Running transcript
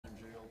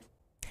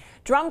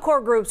Drum corps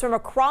groups from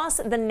across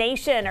the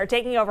nation are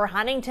taking over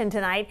Huntington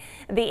tonight.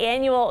 The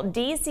annual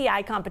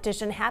DCI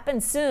competition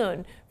happens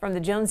soon from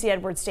the Joan C.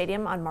 Edwards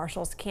Stadium on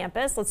Marshall's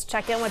campus. Let's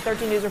check in with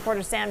 13 News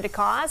reporter Sam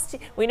DeCoste.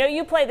 We know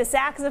you play the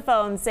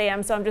saxophone,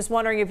 Sam, so I'm just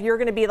wondering if you're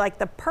going to be like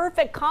the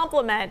perfect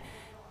complement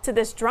to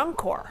this drum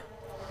corps.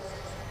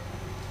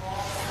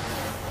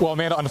 Well,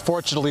 Amanda,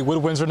 unfortunately,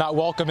 woodwinds are not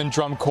welcome in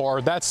drum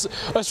corps. That's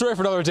a story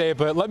for another day,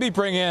 but let me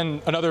bring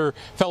in another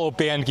fellow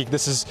band geek.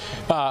 This is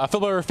a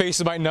familiar face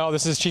you might know.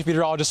 This is Chief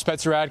Meteorologist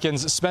Spencer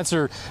Adkins.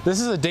 Spencer,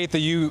 this is a date that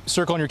you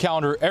circle on your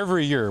calendar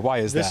every year. Why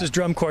is that? This is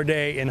Drum Corps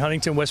Day in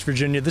Huntington, West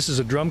Virginia. This is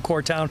a drum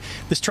corps town.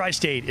 This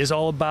tri-state is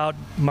all about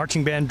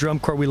marching band, drum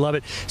corps. We love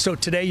it. So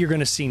today you're going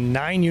to see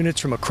 9 units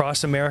from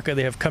across America.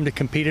 They have come to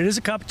compete. It is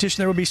a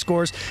competition. There will be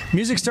scores.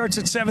 Music starts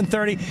at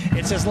 7:30.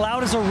 It's as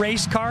loud as a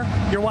race car.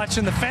 You're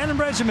watching the Phantom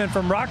Regiment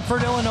from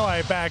Rockford,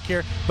 Illinois back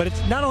here, but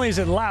it's not only is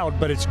it loud,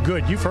 but it's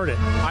good. You've heard it.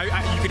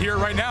 You can hear it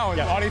right now, and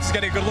the audience is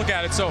getting a good look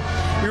at it. So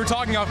we were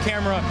talking off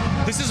camera.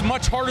 This is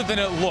much harder than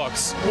it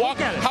looks.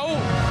 Look at it.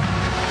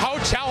 How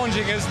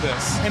challenging is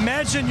this?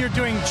 Imagine you're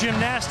doing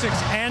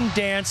gymnastics and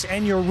dance,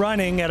 and you're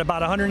running at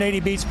about 180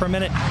 beats per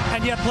minute,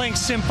 and yet playing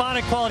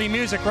symphonic quality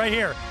music right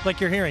here, like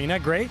you're hearing. Isn't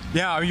that great?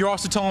 Yeah, you're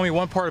also telling me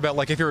one part about,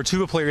 like, if you're a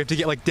tuba player, you have to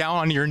get like down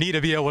on your knee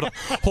to be able to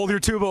hold your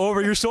tuba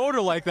over your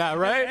shoulder like that,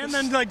 right? And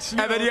then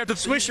then you have to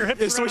swish your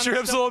hips. Swish your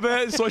hips a little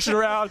bit, swish it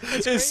around.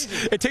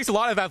 It takes a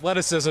lot of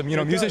athleticism. You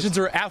know, musicians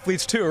are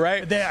athletes too,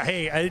 right?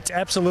 Hey, it's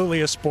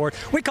absolutely a sport.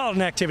 We call it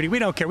an activity. We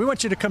don't care. We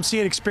want you to come see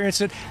it,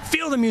 experience it,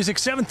 feel the music.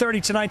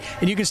 7:30 tonight,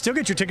 and you can still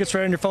get your tickets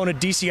right on your phone at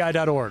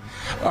dci.org.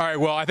 All right.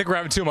 Well, I think we're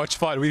having too much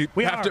fun. We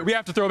have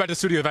to throw it back to the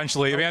studio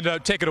eventually. Amanda,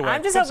 take it away.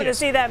 I'm just hoping to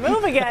see that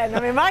move again. I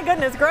mean, my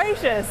goodness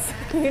gracious.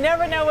 You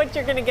never know what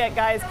you're going to get,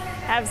 guys.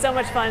 Have so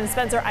much fun.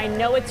 Spencer, I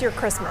know it's your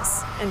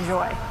Christmas.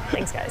 Enjoy.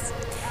 Thanks, guys.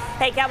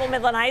 Hey, Cabell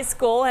Midland High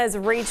School has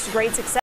reached great success